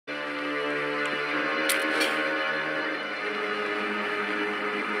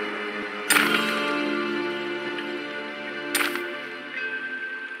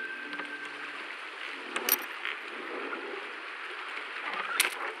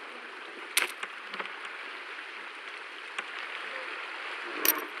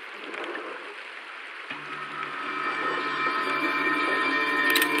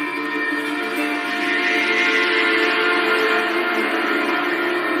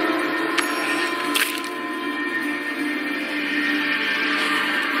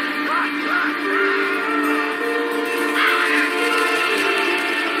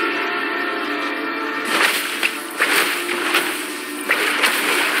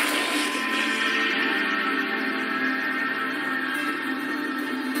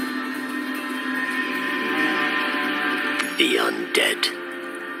The undead.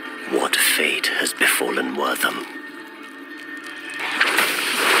 What fate has befallen Wortham?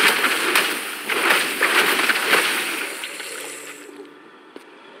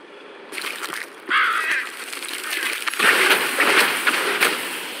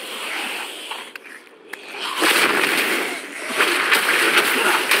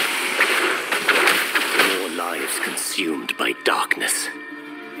 More lives consumed by darkness.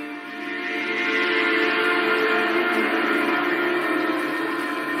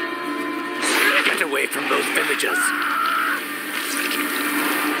 Get away from those villagers!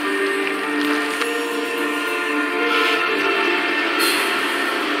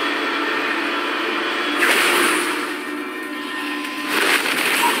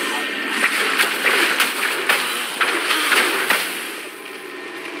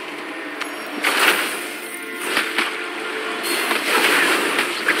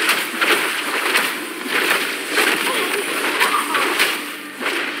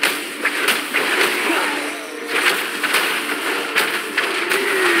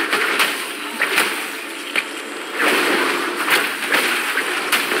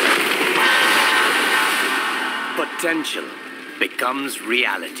 Potential becomes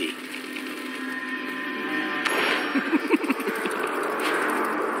reality.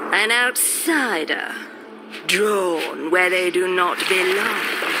 An outsider, drawn where they do not belong.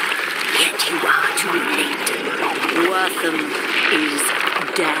 Yet you are too late. Wortham is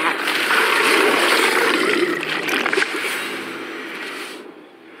dead.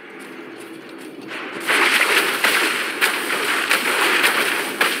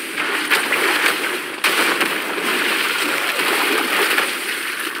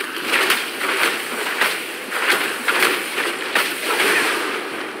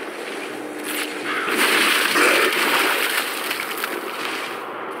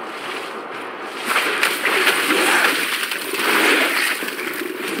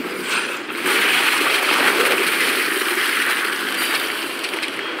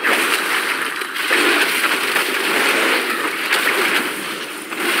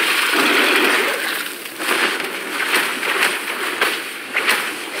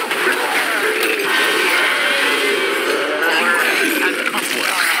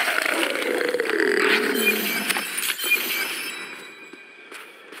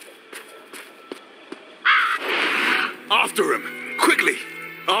 After him! Quickly!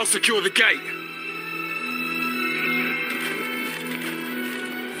 I'll secure the gate!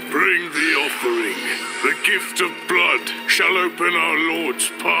 Bring the offering. The gift of blood shall open our Lord's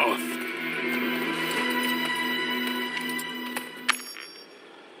path.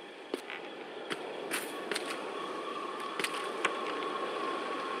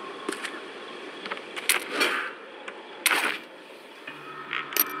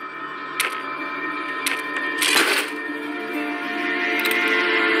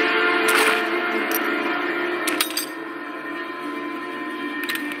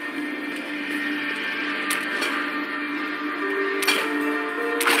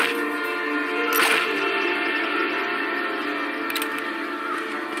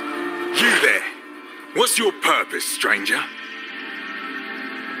 What's your purpose, stranger?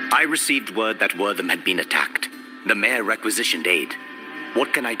 I received word that Wortham had been attacked. The mayor requisitioned aid.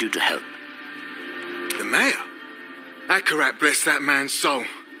 What can I do to help? The mayor? Akarat bless that man's soul.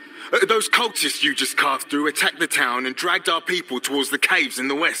 Those cultists you just carved through attacked the town and dragged our people towards the caves in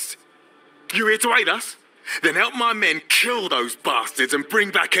the west. You here to aid us? Then help my men kill those bastards and bring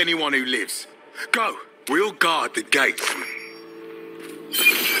back anyone who lives. Go, we'll guard the gates.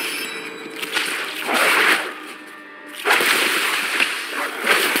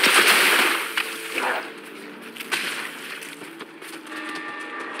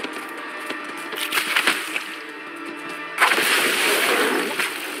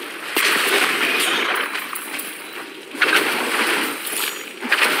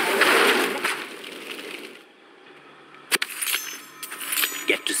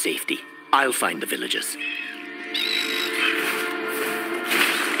 Get to safety. I'll find the villagers.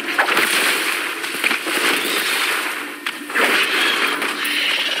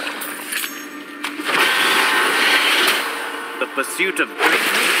 The pursuit of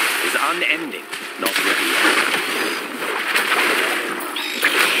greatness is unending, not ready yet.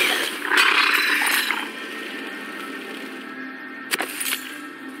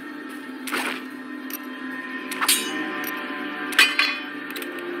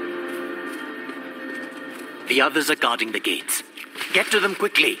 The others are guarding the gates. Get to them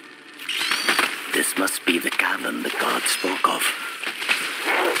quickly. This must be the cavern the god spoke of.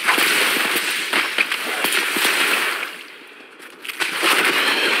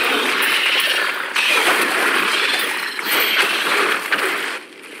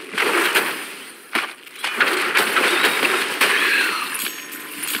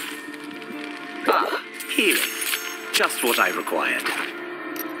 Ah, healing. Just what I required.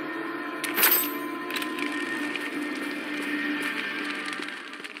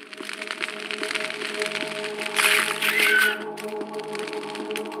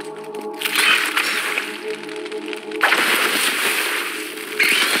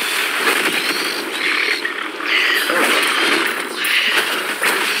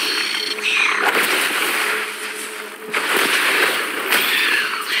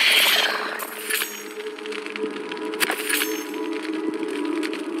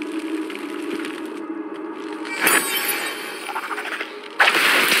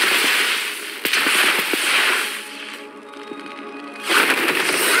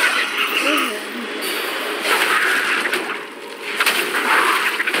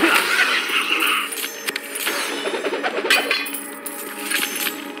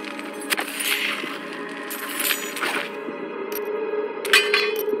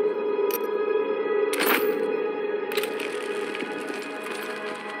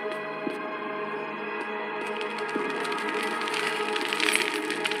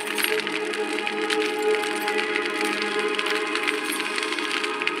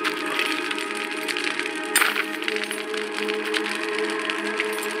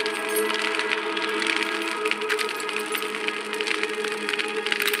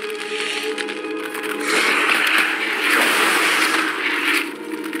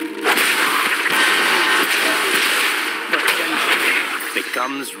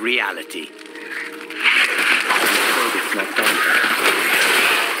 Becomes reality. It's not done.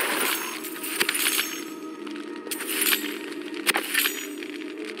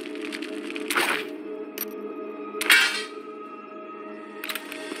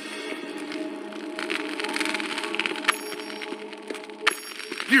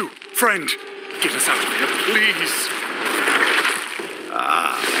 You, friend, get us out of here, please.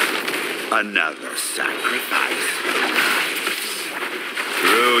 Another sacrifice.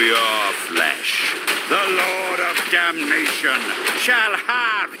 Through your flesh, the Lord of Damnation shall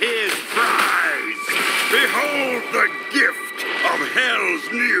have his prize. Behold the gift of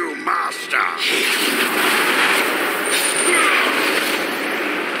Hell's new master.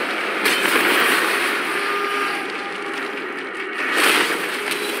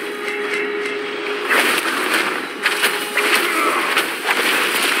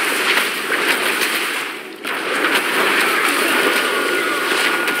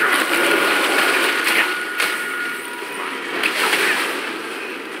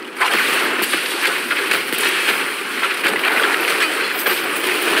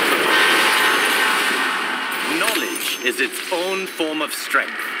 Is its own form of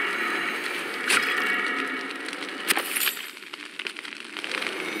strength.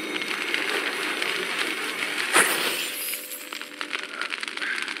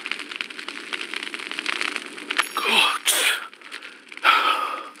 Gods.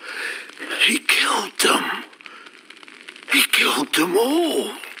 He killed them. He killed them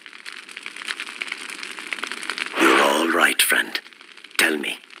all. You're all right, friend. Tell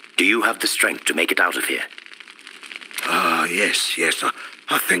me, do you have the strength to make it out of here? Yes,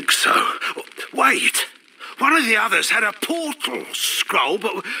 I think so. Wait, one of the others had a portal scroll,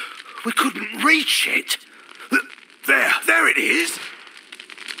 but we couldn't reach it. There it is.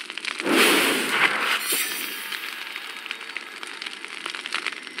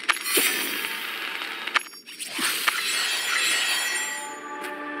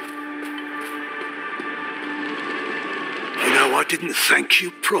 You know, I didn't thank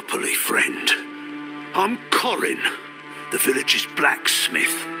you properly, friend. I'm Colin, the village's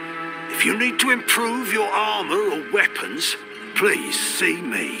blacksmith. If you need to improve your armor or weapons, please see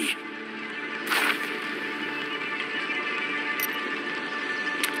me.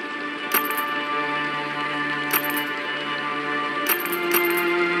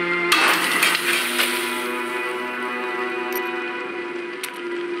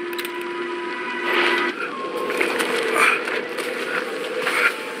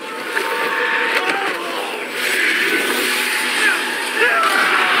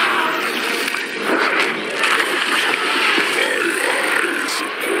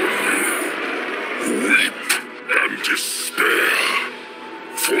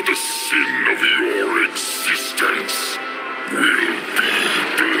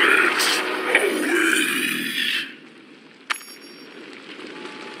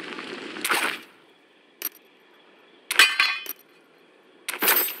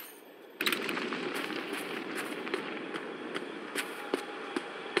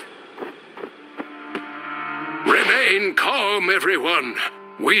 Remain calm, everyone.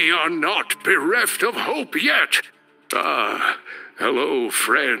 We are not bereft of hope yet. Ah, hello,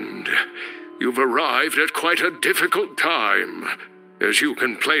 friend. you've arrived at quite a difficult time. As you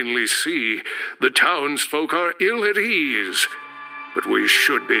can plainly see, the townsfolk are ill at ease. But we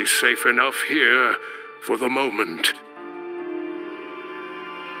should be safe enough here for the moment.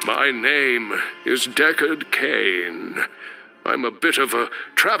 My name is Deckard Cain. I'm a bit of a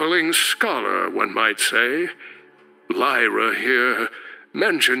traveling scholar, one might say. Lyra here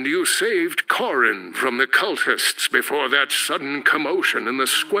mentioned you saved Corin from the cultists before that sudden commotion in the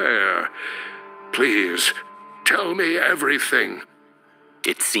square. Please, tell me everything.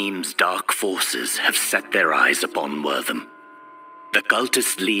 It seems dark forces have set their eyes upon Wortham. The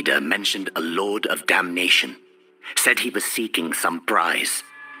cultist leader mentioned a Lord of Damnation, said he was seeking some prize.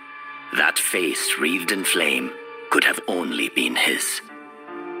 That face wreathed in flame could have only been his.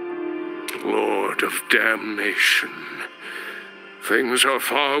 Lord of Damnation. Things are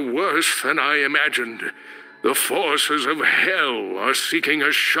far worse than I imagined. The forces of hell are seeking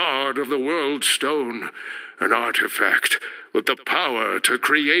a shard of the World Stone, an artifact with the power to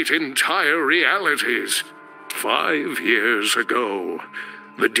create entire realities. 5 years ago,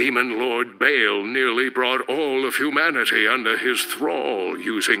 the demon Lord Baal nearly brought all of humanity under his thrall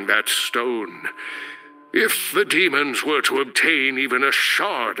using that stone. If the demons were to obtain even a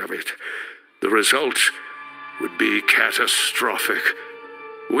shard of it, the result would be catastrophic.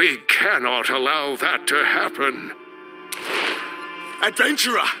 We cannot allow that to happen.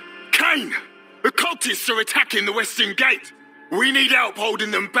 Adventurer! Cain! The cultists are attacking the Western Gate! We need help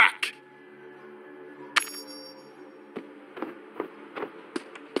holding them back!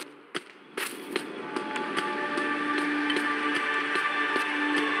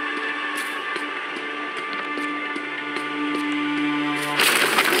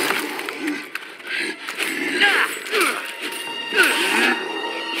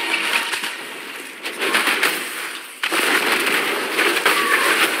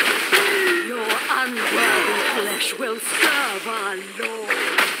 Will serve our Lord.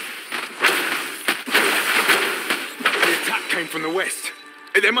 The attack came from the west.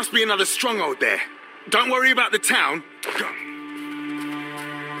 There must be another stronghold there. Don't worry about the town. Go.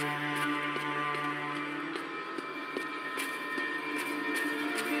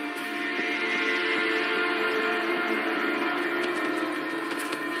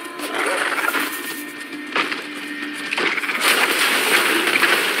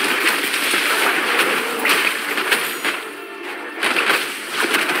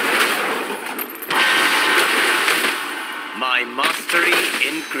 My mastery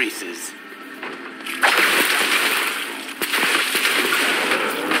increases.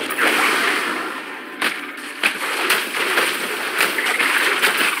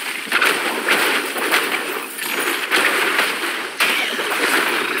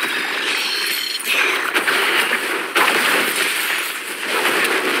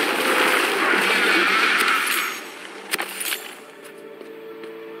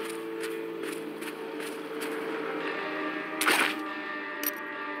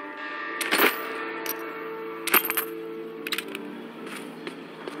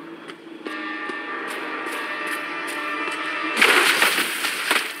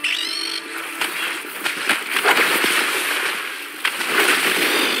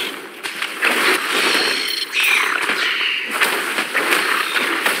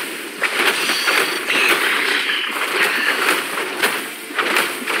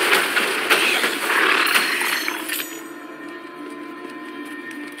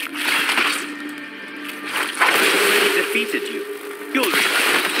 Defeated you. You'll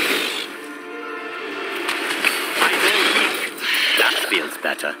I know weak. That feels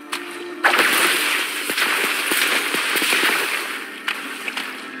better.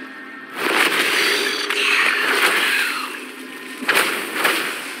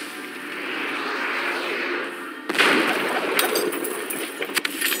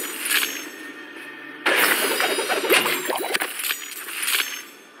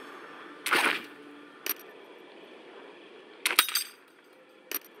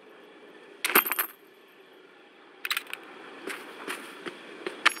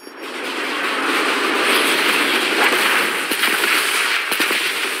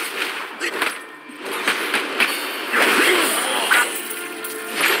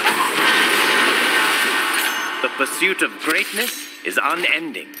 The pursuit of greatness is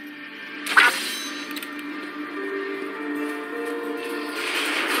unending.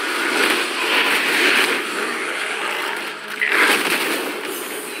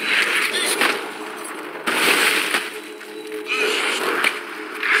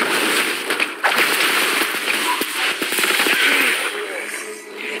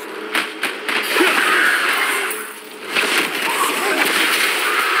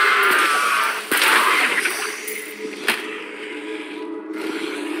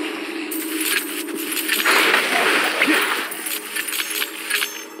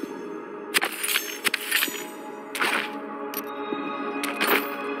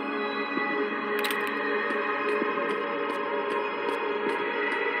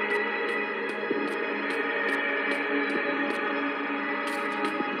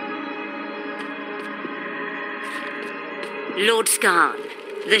 Lord Skarn,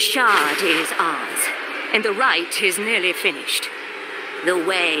 the shard is ours, and the rite is nearly finished. The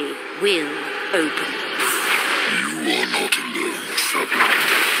way will open. You are not alone,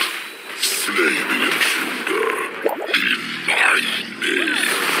 Suppliant. Slay the intruder in my name.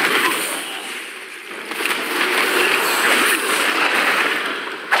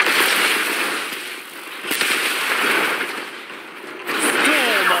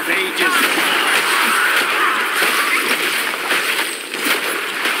 Storm of ages.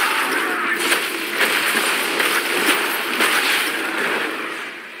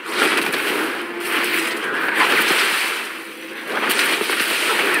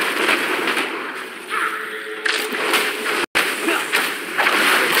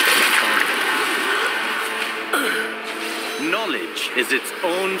 Knowledge is its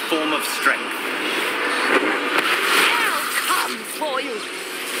own form of strength. Hell comes for you!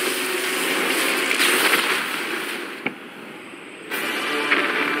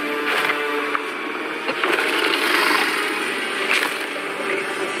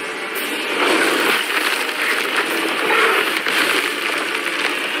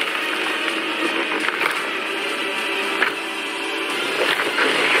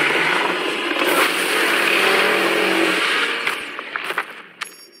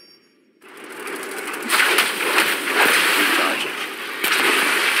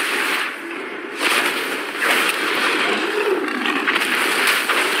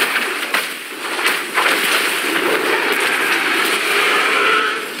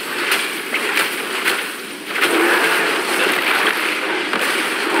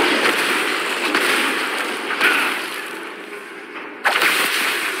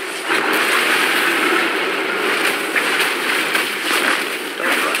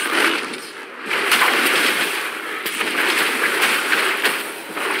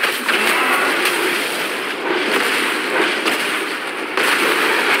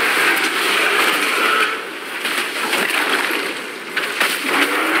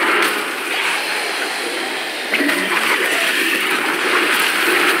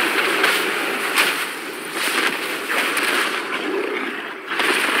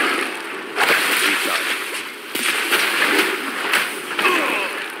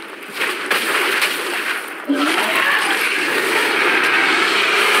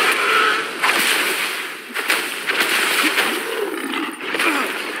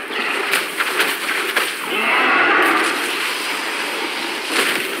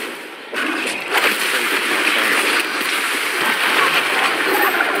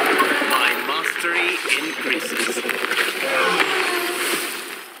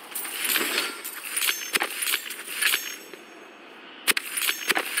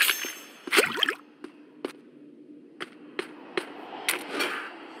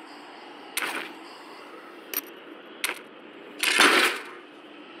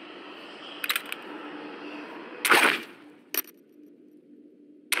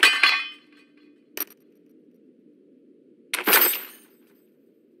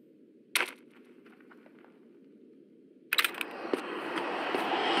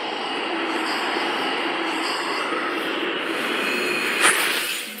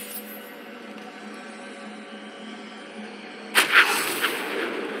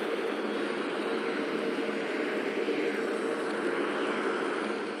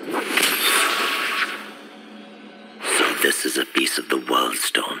 This is a piece of the World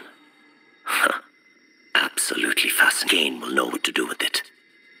Stone. Huh. Absolutely fascinating. Gain will know what to do with it.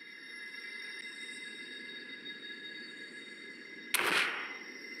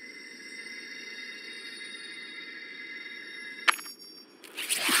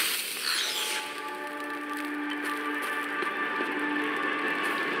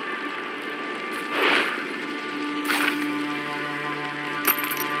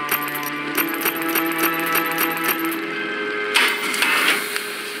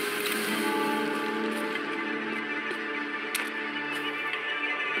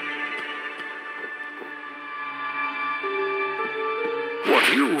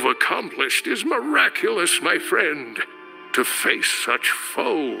 What you've accomplished is miraculous, my friend. To face such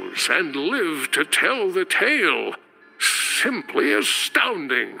foes and live to tell the tale. Simply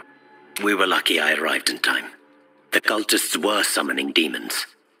astounding. We were lucky I arrived in time. The cultists were summoning demons.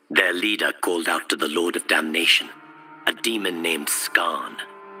 Their leader called out to the Lord of Damnation, a demon named Skarn.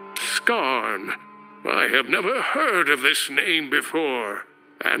 Skarn. I have never heard of this name before.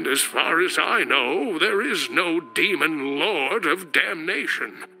 And as far as I know, there is no demon lord of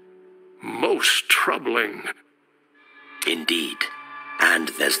damnation. Most troubling. Indeed. And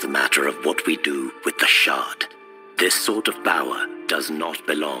there's the matter of what we do with the shard. This sort of power does not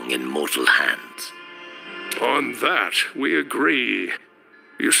belong in mortal hands. On that, we agree.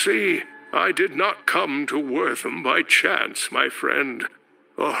 You see, I did not come to Wortham by chance, my friend.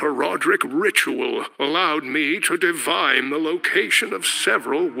 A Herodric ritual allowed me to divine the location of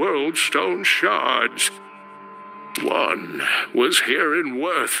several Worldstone shards. One was here in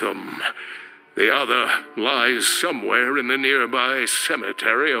Wortham. The other lies somewhere in the nearby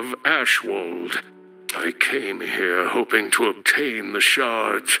cemetery of Ashwold. I came here hoping to obtain the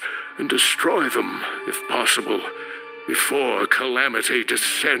shards and destroy them, if possible, before calamity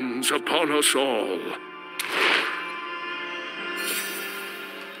descends upon us all.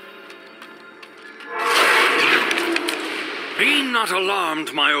 Be not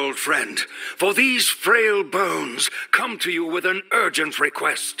alarmed, my old friend, for these frail bones come to you with an urgent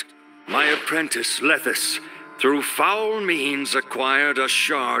request. My apprentice, Lethis, through foul means acquired a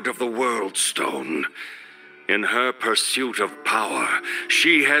shard of the World Stone. In her pursuit of power,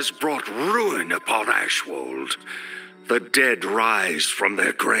 she has brought ruin upon Ashwold. The dead rise from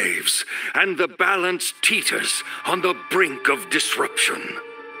their graves, and the balance teeters on the brink of disruption.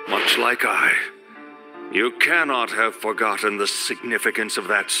 Much like I. You cannot have forgotten the significance of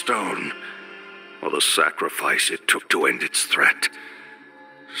that stone, or the sacrifice it took to end its threat.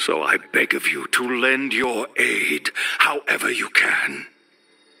 So I beg of you to lend your aid however you can.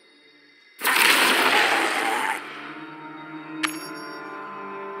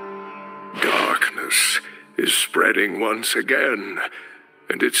 Darkness is spreading once again,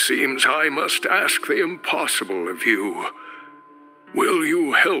 and it seems I must ask the impossible of you. Will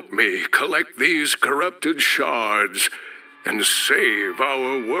you help me collect these corrupted shards and save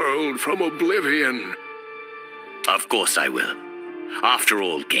our world from oblivion? Of course I will. After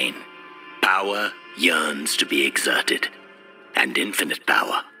all, Cain, power yearns to be exerted, and infinite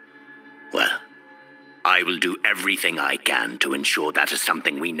power. Well, I will do everything I can to ensure that is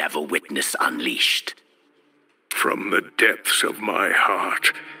something we never witness unleashed. From the depths of my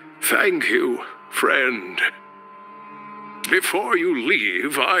heart, thank you, friend. Before you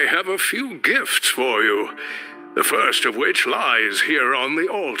leave, I have a few gifts for you, the first of which lies here on the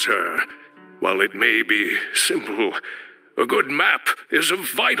altar. While it may be simple, a good map is of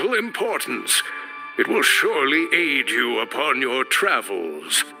vital importance. It will surely aid you upon your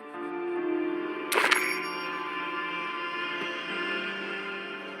travels.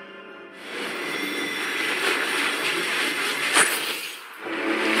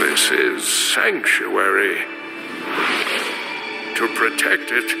 This is Sanctuary. To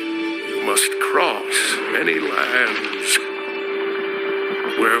protect it, you must cross many lands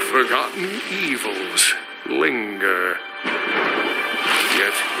where forgotten evils linger.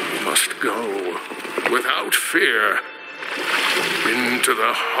 Yet you must go without fear into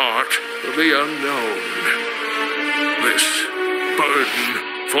the heart of the unknown. This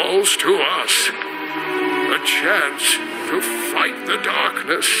burden falls to us, a chance to fight the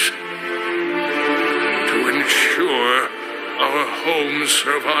darkness, to ensure our home's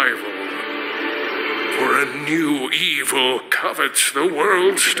survival. For a new evil covets the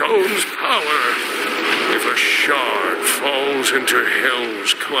Worldstone's power. If a shard falls into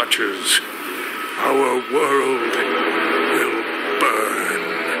Hell's clutches, our world will burn.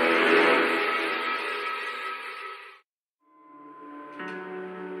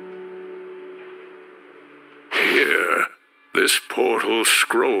 Here, this portal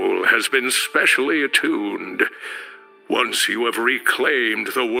scroll has been specially attuned. Once you have reclaimed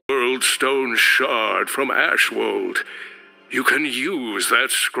the Worldstone shard from Ashwold, you can use that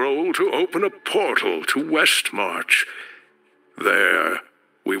scroll to open a portal to Westmarch. There,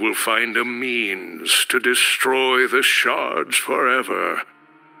 we will find a means to destroy the shards forever.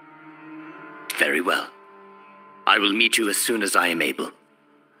 Very well. I will meet you as soon as I am able.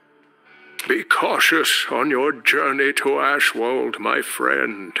 Be cautious on your journey to Ashwold, my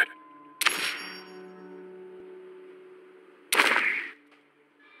friend.